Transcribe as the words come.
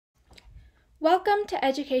Welcome to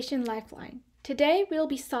Education Lifeline. Today we'll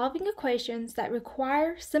be solving equations that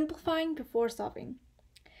require simplifying before solving.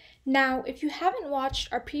 Now, if you haven't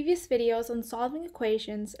watched our previous videos on solving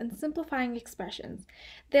equations and simplifying expressions,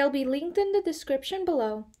 they'll be linked in the description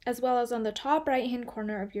below as well as on the top right-hand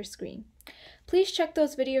corner of your screen. Please check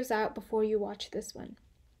those videos out before you watch this one.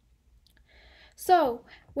 So,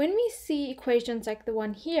 when we see equations like the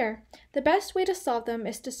one here, the best way to solve them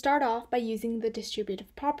is to start off by using the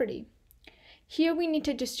distributive property. Here we need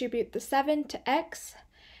to distribute the 7 to x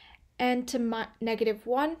and to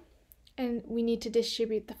 -1, and we need to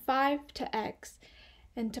distribute the 5 to x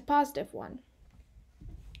and to +1.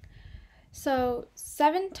 So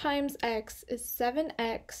 7 times x is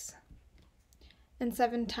 7x, and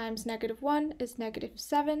 7 times -1 is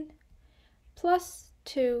 -7, plus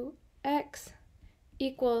 2x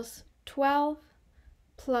equals 12,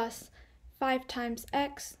 plus 5 times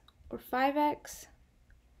x, or 5x,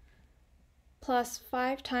 plus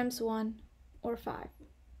 5 times 1, or 5.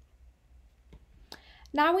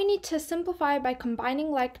 Now we need to simplify by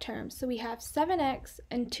combining like terms. So we have 7x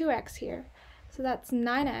and 2x here. So that's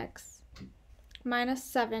 9x minus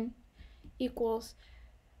 7 equals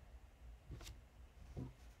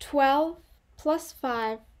 12 plus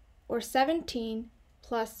 5, or 17,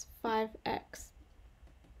 plus 5x.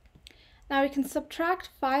 Now we can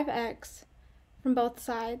subtract 5x from both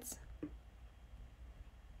sides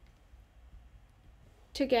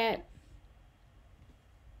to get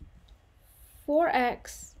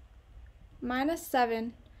 4x minus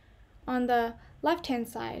 7 on the left-hand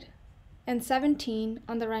side and 17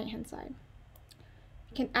 on the right-hand side.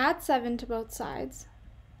 We can add 7 to both sides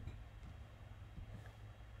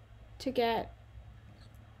to get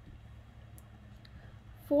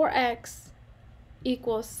 4x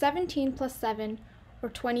equals 17 plus 7, or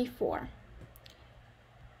 24.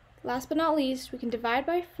 Last but not least, we can divide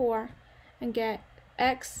by 4 and get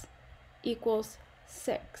x equals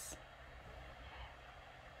 6.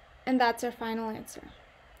 And that's our final answer.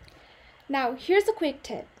 Now, here's a quick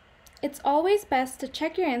tip. It's always best to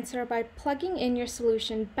check your answer by plugging in your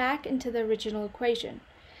solution back into the original equation.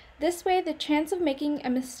 This way, the chance of making a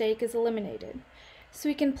mistake is eliminated. So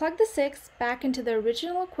we can plug the 6 back into the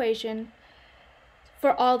original equation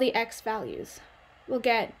for all the x values. We'll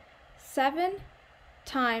get 7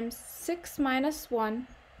 times 6 minus 1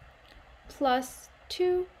 plus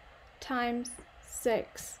 2 times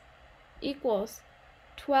 6 equals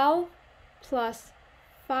 12 plus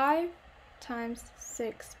 5 times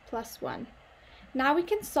 6 plus 1. Now we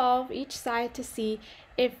can solve each side to see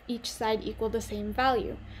if each side equal the same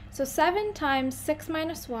value. So 7 times 6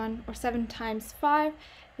 minus 1, or 7 times 5,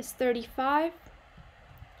 is 35,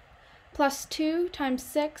 plus 2 times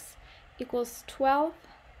 6 equals 12,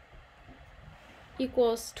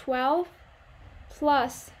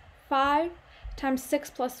 plus 5 times 6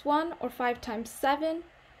 plus 1, or 5 times 7,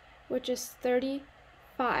 which is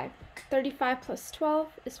 35. 35 plus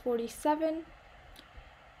 12 is 47,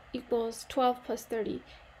 equals 12 plus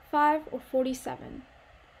 35, or 47.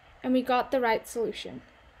 And we got the right solution.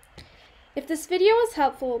 If this video was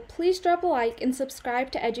helpful, please drop a like and subscribe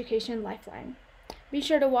to Education Lifeline. Be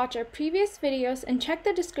sure to watch our previous videos and check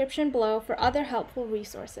the description below for other helpful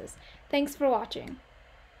resources. Thanks for watching.